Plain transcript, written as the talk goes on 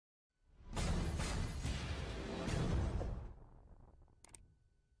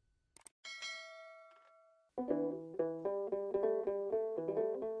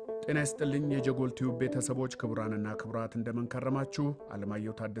ጤና ይስጥልኝ የጀጎል ቲዩብ ቤተሰቦች ክቡራንና ክቡራት እንደምን ከረማችሁ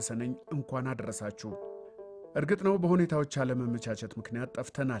አለማየሁ ታደሰ ነኝ እንኳን አደረሳችሁ እርግጥ ነው በሁኔታዎች አለመመቻቸት ምክንያት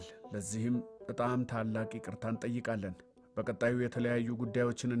ጠፍተናል ለዚህም በጣም ታላቅ ይቅርታን ጠይቃለን በቀጣዩ የተለያዩ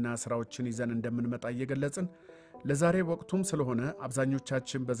ጉዳዮችንና ስራዎችን ይዘን እንደምንመጣ እየገለጽን ለዛሬ ወቅቱም ስለሆነ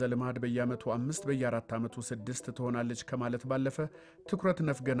አብዛኞቻችን በዘልማድ በየአመቱ 5 በየ4 አመቱ 6 ትሆናለች ከማለት ባለፈ ትኩረት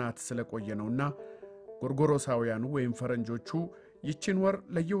ነፍገናት ስለቆየነውና ጎርጎሮሳውያኑ ወይም ፈረንጆቹ ይችን ወር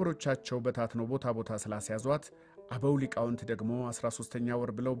ለየወሮቻቸው በታትነው ቦታ ስላስያዟት አበው ሊቃውንት ደግሞ 13ኛ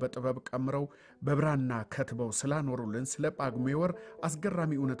ወር ብለው በጥበብ ቀምረው በብራና ከትበው ስላኖሩልን ስለ ጳጉሜ ወር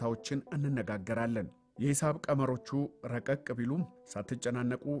አስገራሚ ኡነታዎችን እንነጋገራለን የሂሳብ ቀመሮቹ ረቀቅ ቢሉም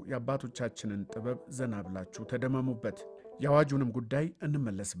ሳትጨናነቁ ያባቶቻችንን ጥበብ ዘና ብላችሁ ተደመሙበት ያዋጁንም ጉዳይ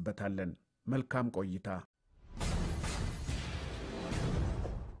እንመለስበታለን መልካም ቆይታ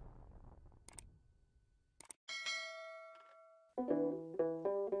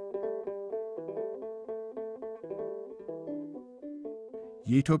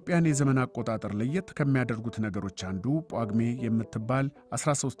የኢትዮጵያን የዘመን አቆጣጠር ለየት ከሚያደርጉት ነገሮች አንዱ ጳጉሜ የምትባል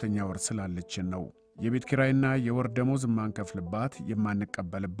 13ኛ ወር ስላለችን ነው የቤት ኪራይና የወር ደሞዝ ማንከፍልባት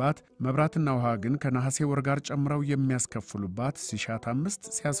የማንቀበልባት መብራትና ውሃ ግን ከነሐሴ ወር ጋር ጨምረው የሚያስከፍሉባት ሲሻት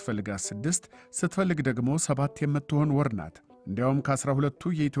 5 ሲያስፈልጋት 6 ስትፈልግ ደግሞ 7 የምትሆን ወር ናት እንዲያውም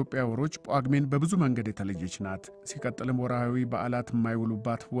ከ12ቱ የኢትዮጵያ ወሮች ጳጉሜን በብዙ መንገድ የተለየች ናት ሲቀጥልም ወርሃዊ በዓላት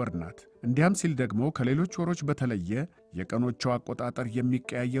የማይውሉባት ወር ናት እንዲያም ሲል ደግሞ ከሌሎች ወሮች በተለየ የቀኖቹ አቆጣጠር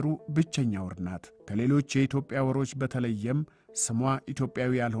የሚቀያየሩ ብቸኛ ወር ናት ከሌሎች የኢትዮጵያ ወሮች በተለየም ስሟ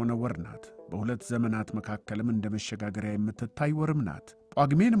ኢትዮጵያዊ ያልሆነ ወር ናት በሁለት ዘመናት መካከልም እንደመሸጋገሪያ የምትታይ ወርም ናት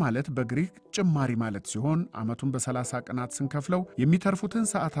ጳጉሜን ማለት በግሪክ ጭማሪ ማለት ሲሆን አመቱን በ30 ቀናት ስንከፍለው የሚተርፉትን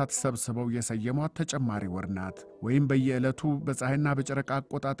ሰዓታት ሰብስበው የሰየሟት ተጨማሪ ወር ናት ወይም በየዕለቱ በፀሐይና በጨረቃ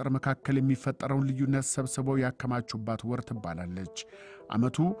አቆጣጠር መካከል የሚፈጠረው ልዩነት ሰብስበው ያከማቹባት ወር ትባላለች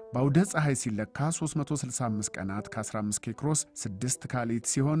አመቱ ባውደ ፀሐይ ሲለካ 365 ቀናት ከ15 ኬክሮስ 6 ካሊት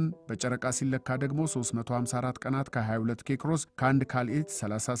ሲሆን በጨረቃ ሲለካ ደግሞ 354 ቀናት ከ22 ኬክሮስ ከአንድ ካሊት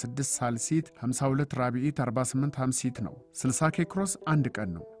 36 ሳልሲት 52 ራቢኢት 48 ሃምሲት ነው 60 ኬክሮስ አንድ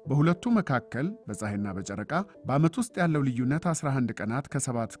ቀን ነው በሁለቱ መካከል በፀሐይና በጨረቃ በአመት ውስጥ ያለው ልዩነት 11 ቀናት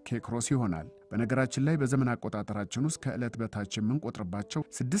ከ7 ኬክሮስ ይሆናል በነገራችን ላይ በዘመን አቆጣጠራችን ውስጥ ከዕለት በታች የምንቆጥርባቸው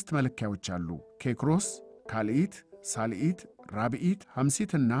 6 መለኪያዎች አሉ ኬክሮስ ካሊት ሳልኢት ራቢኢት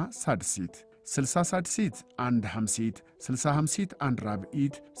ሃምሲትና ሳድሲት 60 ሳድሲት አንድ ሃምሲት 60 ሃምሲት አንድ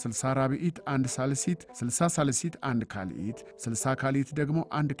ራቢኢት 60 ራቢኢት አንድ ሳልሲት 60 ሳልሲት አንድ ካሊት 60 ካሊት ደግሞ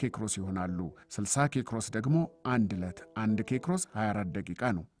አንድ ኬክሮስ ይሆናሉ 60 ኬክሮስ ደግሞ አንድ ዕለት አንድ ኬክሮስ 24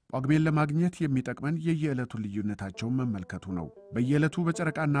 ደቂቃ ነው ጳጉሜን ለማግኘት የሚጠቅመን የየዕለቱ ልዩነታቸውን መመልከቱ ነው በየዕለቱ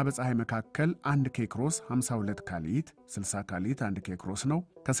በጨረቃና በፀሐይ መካከል አንድ ኬክሮስ 52 ካሊት 60 ካሊት አንድ ኬክሮስ ነው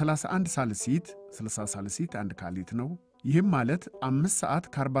ከ31 ሳልሲት 60 ሳልሲት አንድ ካሊት ነው ይህም ማለት 5 ሰዓት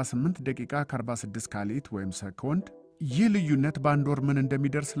ከ48 ደቂቃ ከ46 ካሊት ወይም ሰኮንድ ይህ ልዩነት በአንድ ወር ምን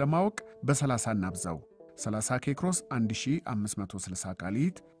እንደሚደርስ ለማወቅ በ30 እናብዛው 30 ኬክሮስ 1560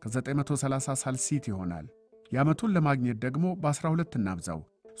 ካሊት ከ930 ሳልሲት ይሆናል ያመቱን ለማግኘት ደግሞ በ12 እናብዛው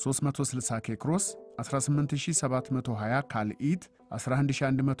 360 ኬክሮስ 18720 ካሊት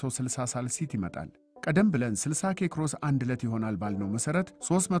 11160 ሳልሲት ይመጣል ቀደም ብለን 60 ኬክሮስ አንድ ዕለት ይሆናል ባልነው መሰረት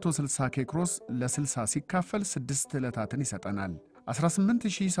 360 ኬክሮስ ለ60 ሲካፈል 6 ዕለታትን ይሰጠናል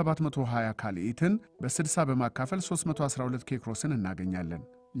 18720 ካሊትን በ60 በማካፈል 312 ኬክሮስን እናገኛለን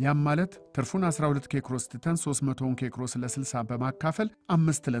ያም ማለት ትርፉን 12 ኬክሮስ ትተን 300 ኬክሮስ ለ60 በማካፈል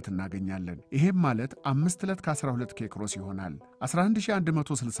 5 ዕለት እናገኛለን ይሄም ማለት 5 ዕለት ከ12 ኬክሮስ ይሆናል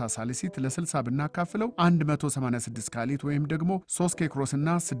 11160 ሳልሲት ለ60 ብናካፍለው 186 ካሊት ወይም ደግሞ 3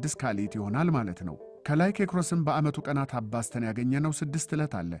 ኬክሮስና 6 ካሊት ይሆናል ማለት ነው ከላይ ኬክሮስን በአመቱ ቀናት አባስተን ያገኘነው 6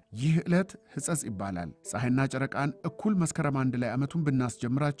 ዕለት አለ ይህ ዕለት ህጸጽ ይባላል ፀሐይና ጨረቃን እኩል መስከረም አንድ ላይ አመቱን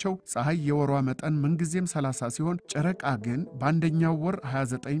ብናስጀምራቸው ፀሐይ የወሯ መጠን ምንጊዜም 30 ሲሆን ጨረቃ ግን በአንደኛው ወር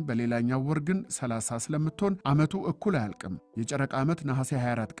 29 በሌላኛው ወር ግን 30 ስለምትሆን አመቱ እኩል አያልቅም የጨረቃ አመት ነሐሴ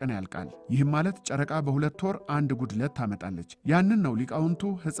 24 ቀን ያልቃል ይህ ማለት ጨረቃ በሁለት ወር አንድ ጉድለት ታመጣለች ያንን ነው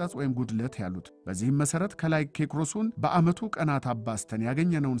ሊቃውንቱ ህጸጽ ወይም ጉድለት ያሉት በዚህም መሰረት ከላይ ኬክሮሱን በአመቱ ቀናት አባስተን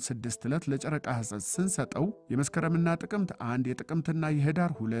ያገኘነውን 6 ዕለት ለጨረቃ ህጸጽ ስንሰጠው የመስከረምና ጥቅምት 1 የጥቅምትና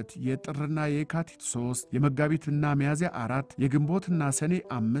የህዳር 2 የጥርና የካቲት 3 የመጋቢትና ሚያዝያ 4 የግንቦትና ሰኔ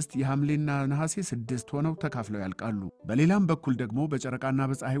 5 የሐምሌና ነሐሴ 6 ሆነው ተካፍለው ያልቃሉ በሌላም በኩል ደግሞ በጨረቃና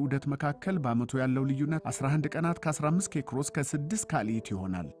በፀሐይ ዑደት መካከል በአመቱ ያለው ልዩነት 11 ቀናት ከ15 ኬክሮስ ከ6 ካሊት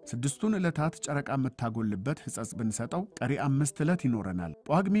ይሆናል 6ቱን ዕለታት ጨረቃ መታጎልበት ህጸጽ ብንሰጠው ቀሪ 5 ዕለት ይኖረናል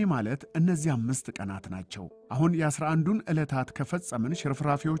ጳጉሜ ማለት እነዚህ 5 ቀናት ናቸው አሁን የ11ዱን ዕለታት ከፈጸምን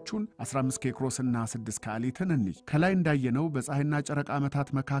ሽርፍራፊዎቹን 15 ኬክሮስና 6 ካሊትን እንይ። ከላይ እንዳየነው በፀሐይና ጨረቃ ዓመታት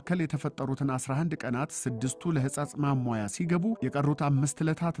መካከል የተፈጠሩትን 11 ቀናት 6ቱ ለሕጸጽ ማሟያ ሲገቡ የቀሩት 5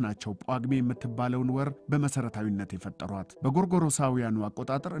 ዕለታት ናቸው ጳጉሜ የምትባለውን ወር በመሰረታዊነት የፈጠሯት። በጎርጎሮሳውያኑ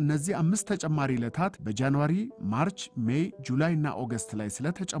አቆጣጠር እነዚህ 5 ተጨማሪ ዕለታት በጃንዋሪ፣ ማርች፣ ሜይ፣ ጁላይ እና ኦገስት ላይ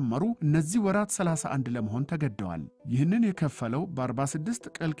ስለተጨመሩ እነዚህ ወራት 31 ለመሆን ተገደዋል። ይህንን የከፈለው በ46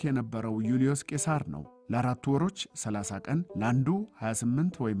 ቀልክ የነበረው ዩልዮስ ቄሳር ነው። ለአራቱ ወሮች 30 ቀን፣ ለአንዱ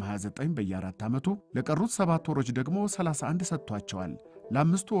 28 ወይም 29 በየ4 ዓመቱ፣ ለቀሩት 7 ወሮች ደግሞ 31 ሰጥቷቸዋል።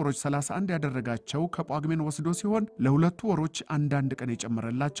 ለአምስቱ ወሮች 31 ያደረጋቸው ከጳጉሜን ወስዶ ሲሆን ለሁለቱ ወሮች አንዳንድ ቀን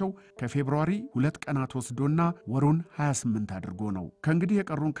የጨመረላቸው ከፌብሩዋሪ 2 ቀናት ወስዶና ወሩን 28 አድርጎ ነው። ከእንግዲህ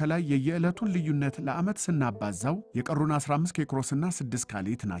የቀሩን ከላይ የየዕለቱን ልዩነት ለዓመት ስናባዛው የቀሩን 15 ኬክሮስና 6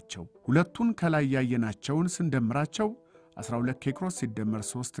 ካሊት ናቸው። ሁለቱን ከላይ ያየናቸውን ስንደምራቸው 12 ኬክሮስ ሲደመር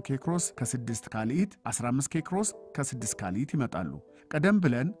 3 ኬክሮስ ከ6 ካሊት 15 ኬክሮስ ከ6 ካሊት ይመጣሉ። ቀደም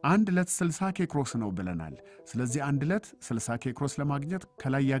ብለን አንድ ዕለት 60 ኬክሮስ ነው ብለናል። ስለዚህ አንድ ዕለት 60 ኬክሮስ ለማግኘት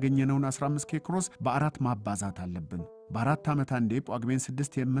ከላይ ያገኘነውን 15 ኬክሮስ በ4 ማባዛት አለብን። በ4 ዓመት አንዴ ጳጉሜን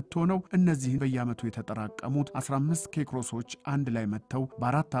 6 የምትሆነው እነዚህ በየዓመቱ የተጠራቀሙት 15 ኬክሮሶች አንድ ላይ መጥተው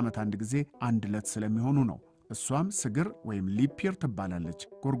በ4 ዓመት አንድ ጊዜ አንድ ዕለት ስለሚሆኑ ነው። እሷም ስግር ወይም ሊፒር ትባላለች።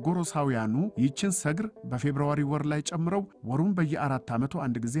 ጎርጎሮሳውያኑ ይህችን ሰግር በፌብሩዋሪ ወር ላይ ጨምረው ወሩን በየ4 ዓመቱ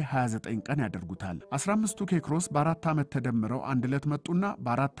አንድ ጊዜ 29 ቀን ያደርጉታል። 15ቱ ኬክሮስ በ4 ዓመት ተደምረው አንድ ዕለት መጡና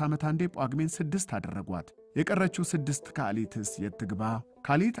በ4 ዓመት አንዴ ጳጉሜን 6 አደረጓት። የቀረችው 6 ካሊትስ የትግባ?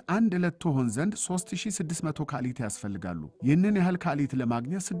 ካሊት አንድ ዕለት ትሆን ዘንድ 3600 ካሊት ያስፈልጋሉ። ይህንን ያህል ካሊት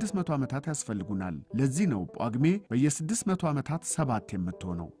ለማግኘት 600 ዓመታት ያስፈልጉናል። ለዚህ ነው ጳጉሜ በየ600 ዓመታት 7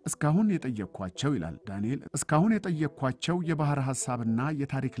 የምትሆነው። እስካሁን የጠየቅኳቸው ይላል ዳንኤል፣ እስካሁን የጠየቅኳቸው የባህር ሐሳብና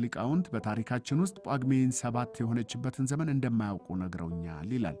የታሪክ ሊቃውንት በታሪካችን ውስጥ ጳጉሜን 7 የሆነችበትን ዘመን እንደማያውቁ ነግረውኛል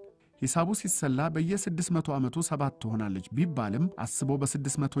ይላል። ሂሳቡ ሲሰላ በየ600 ዓመቱ 7 ትሆናለች ቢባልም አስቦ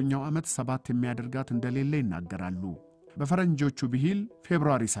በ600ኛው ዓመት 7 የሚያደርጋት እንደሌለ ይናገራሉ። በፈረንጆቹ ብሂል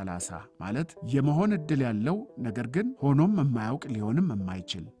ፌብሩዋሪ 30 ማለት የመሆን ዕድል ያለው ነገር ግን ሆኖም የማያውቅ ሊሆንም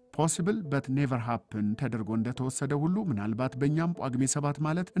የማይችል possible but never happen ተደርጎ እንደተወሰደ ሁሉ ምናልባት በእኛም ጳጉሜ 7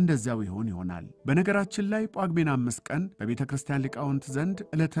 ማለት እንደዚያው ይሆናል። በነገራችን ላይ ጳጉሜን 5 ቀን በቤተ ክርስቲያን ሊቃውንት ዘንድ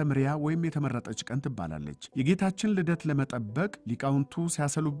ዕለተ ምሪያ ወይም የተመረጠች ቀን ትባላለች። የጌታችን ልደት ለመጠበቅ ሊቃውንቱ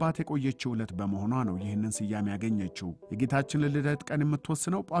ሲያሰሉባት የቆየችው ዕለት በመሆኗ ነው ይህንን ስያሜ ያገኘችው። የጌታችን ልደት ቀን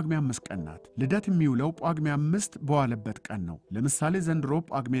የምትወስነው ጳጉሜ 5 ቀን ናት። ልደት የሚውለው ጳጉሜ 5 በዋለበት ቀን ነው። ለምሳሌ ዘንድሮ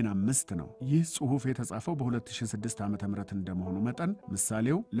ጳጉሜን 5 ነው። ይህ ጽሑፍ የተጻፈው በ2006 ዓ.ም እንደመሆኑ መጠን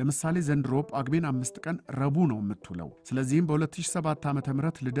ለምሳሌ ዘንድሮ ጳጉሜን 5 ቀን ረቡዕ ነው የምትውለው። ስለዚህም በ2007 ዓ.ም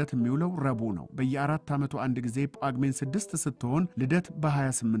ልደት የሚውለው ረቡዕ ነው። በየ4 ዓመቱ አንድ ጊዜ ጳጉሜን 6 ስትሆን ልደት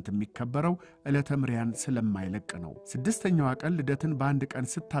በ28 የሚከበረው ዕለተ ምሪያን ስለማይለቅ ነው። ስድስተኛዋ ቀን ልደትን በአንድ ቀን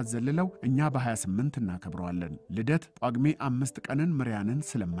ስታዘልለው እኛ በ28 እናከብረዋለን። ልደት ጳጉሜ 5 ቀንን ምሪያንን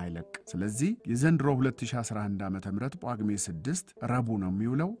ስለማይለቅ። ስለዚህ የዘንድሮ 2011 ዓ.ም ጳጉሜ 6 ረቡዕ ነው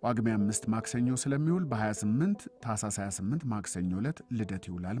የሚውለው። ጳጉሜ 5 ማክሰኞ ስለሚውል በ28 ታኅሳስ 28 ማክሰኞ ዕለት ልደት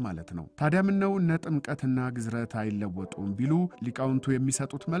ይውላል ማለት ነው። ታዲያ ምነው እነ ጥምቀትና ግዝረት አይለወጡም ቢሉ ሊቃውንቱ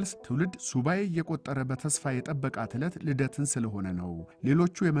የሚሰጡት መልስ ትውልድ ሱባኤ እየቆጠረ በተስፋ የጠበቃት ዕለት ልደትን ስለሆነ ነው፣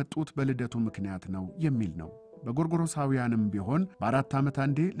 ሌሎቹ የመጡት በልደቱ ምክንያት ነው የሚል ነው። በጎርጎሮሳውያንም ቢሆን በ4 ዓመት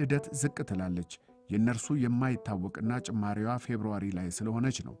አንዴ ልደት ዝቅ ትላለች። የነርሱ የማይታወቅና ጭማሪዋ ፌብሩዋሪ ላይ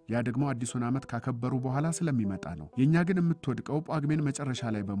ስለሆነች ነው። ያ ደግሞ አዲሱን ዓመት ካከበሩ በኋላ ስለሚመጣ ነው። የኛ ግን የምትወድቀው ጳጉሜን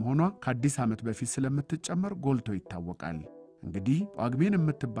መጨረሻ ላይ በመሆኗ ከአዲስ ዓመት በፊት ስለምትጨመር ጎልቶ ይታወቃል። እንግዲህ ጳጉሜን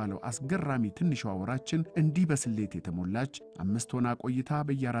የምትባለው አስገራሚ ትንሿ ወራችን እንዲህ በስሌት የተሞላች 5 ሆና ቆይታ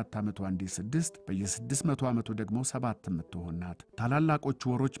በየ4 ዓመቱ አንዴ 6 በየ600 ዓመቱ ደግሞ 7 የምትሆናት።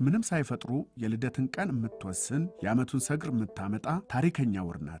 ታላላቆቹ ወሮች ምንም ሳይፈጥሩ የልደትን ቀን የምትወስን የዓመቱን ሰግር የምታመጣ ታሪከኛ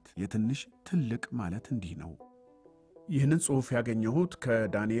ወር ናት። የትንሽ ትልቅ ማለት እንዲህ ነው። ይህንን ጽሑፍ ያገኘሁት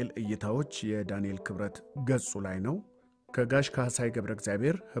ከዳንኤል እይታዎች የዳንኤል ክብረት ገጹ ላይ ነው። ከጋሽ ካሳይ ገብረ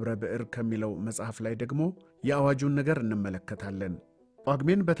እግዚአብሔር ህብረ ብዕር ከሚለው መጽሐፍ ላይ ደግሞ የአዋጁን ነገር እንመለከታለን።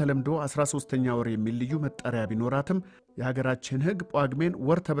 ጳጉሜን በተለምዶ 13ኛ ወር የሚል ልዩ መጠሪያ ቢኖራትም የሀገራችን ሕግ ጳጉሜን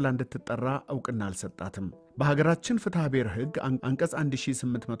ወር ተብላ እንድትጠራ ዕውቅና አልሰጣትም። በሀገራችን ፍትሐ ብሔር ሕግ አንቀጽ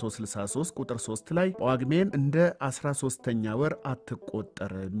 1863 ቁጥር 3 ላይ ጳጉሜን እንደ 13ኛ ወር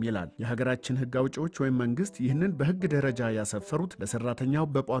አትቆጠርም ይላል። የሀገራችን ሕግ አውጪዎች ወይም መንግስት ይህንን በሕግ ደረጃ ያሰፈሩት ለሰራተኛው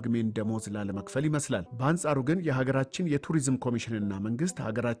በጳጉሜን ደሞዝ ላለመክፈል ይመስላል። በአንጻሩ ግን የሀገራችን የቱሪዝም ኮሚሽንና መንግስት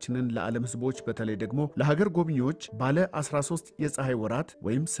ሀገራችንን ለዓለም ሕዝቦች በተለይ ደግሞ ለሀገር ጎብኚዎች ባለ 13 የፀሐይ ወራት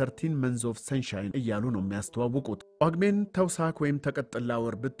ወይም 13 መንዝ ኦፍ ሰንሻይን እያሉ ነው የሚያስተዋውቁት። ጳጉሜን ተውሳክ ወይም ተቀጥላ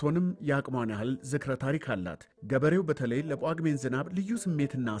ወር ብትሆንም የአቅሟን ያህል ዝክረ ታሪክ አላት። ገበሬው በተለይ ለጳጉሜን ዝናብ ልዩ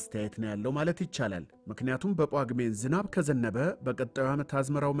ስሜትና አስተያየት ነው ያለው ማለት ይቻላል። ምክንያቱም በጳጉሜን ዝናብ ከዘነበ በቀጣዩ ዓመት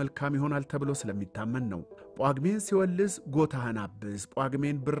አዝመራው መልካም ይሆናል ተብሎ ስለሚታመን ነው። ጳጉሜን ሲወልስ ጎታህን አብስ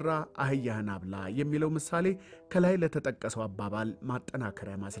ጳጉሜን ብራ አህያህን አብላ የሚለው ምሳሌ ከላይ ለተጠቀሰው አባባል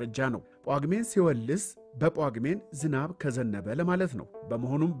ማጠናከሪያ ማስረጃ ነው። ጳጉሜን ሲወልስ በጳጉሜን ዝናብ ከዘነበ ለማለት ነው።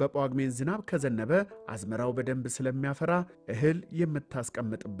 በመሆኑም በጳጉሜን ዝናብ ከዘነበ አዝመራው በደንብ ስለሚያፈራ እህል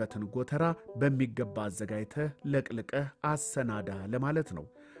የምታስቀምጥበትን ጎተራ በሚገባ አዘጋጅተህ ለቅልቀህ አሰናዳ ለማለት ነው።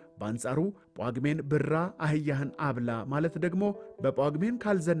 በአንጻሩ ጳጉሜን ብራ አህያህን አብላ ማለት ደግሞ በጳጉሜን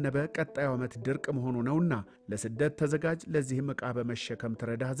ካልዘነበ ቀጣዩ ዓመት ድርቅ መሆኑ ነውና ለስደት ተዘጋጅ፣ ለዚህም ዕቃ በመሸከም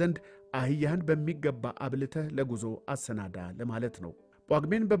ትረዳህ ዘንድ አህያህን በሚገባ አብልተህ ለጉዞ አሰናዳ ለማለት ነው።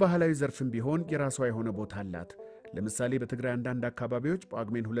 ጳጉሜን በባህላዊ ዘርፍም ቢሆን የራሷ የሆነ ቦታ አላት። ለምሳሌ በትግራይ አንዳንድ አካባቢዎች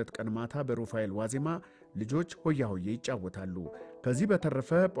ጳጉሜን 2 ቀን ማታ በሩፋኤል ዋዜማ ልጆች ሆያ ሆዬ ይጫወታሉ። ከዚህ በተረፈ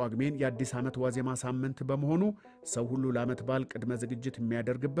ጳጉሜን የአዲስ ዓመት ዋዜማ ሳምንት በመሆኑ ሰው ሁሉ ለዓመት በዓል ቅድመ ዝግጅት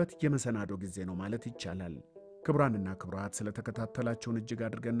የሚያደርግበት የመሰናዶ ጊዜ ነው ማለት ይቻላል። ክቡራንና ክቡራት ስለተከታተላችሁን እጅግ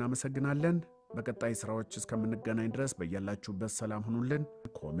አድርገን እናመሰግናለን። በቀጣይ ስራዎች እስከምንገናኝ ድረስ በእያላችሁበት ሰላም ሁኑልን።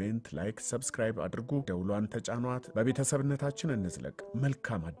 ኮሜንት፣ ላይክ፣ ሰብስክራይብ አድርጉ፣ ደውሏን ተጫኗት። በቤተሰብነታችን እንዝለቅ።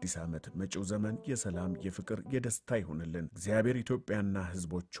 መልካም አዲስ ዓመት፣ መጪው ዘመን የሰላም፣ የፍቅር፣ የደስታ ይሁንልን። እግዚአብሔር ኢትዮጵያና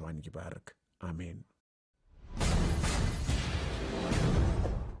ሕዝቦቿን ይባርክ። አሜን።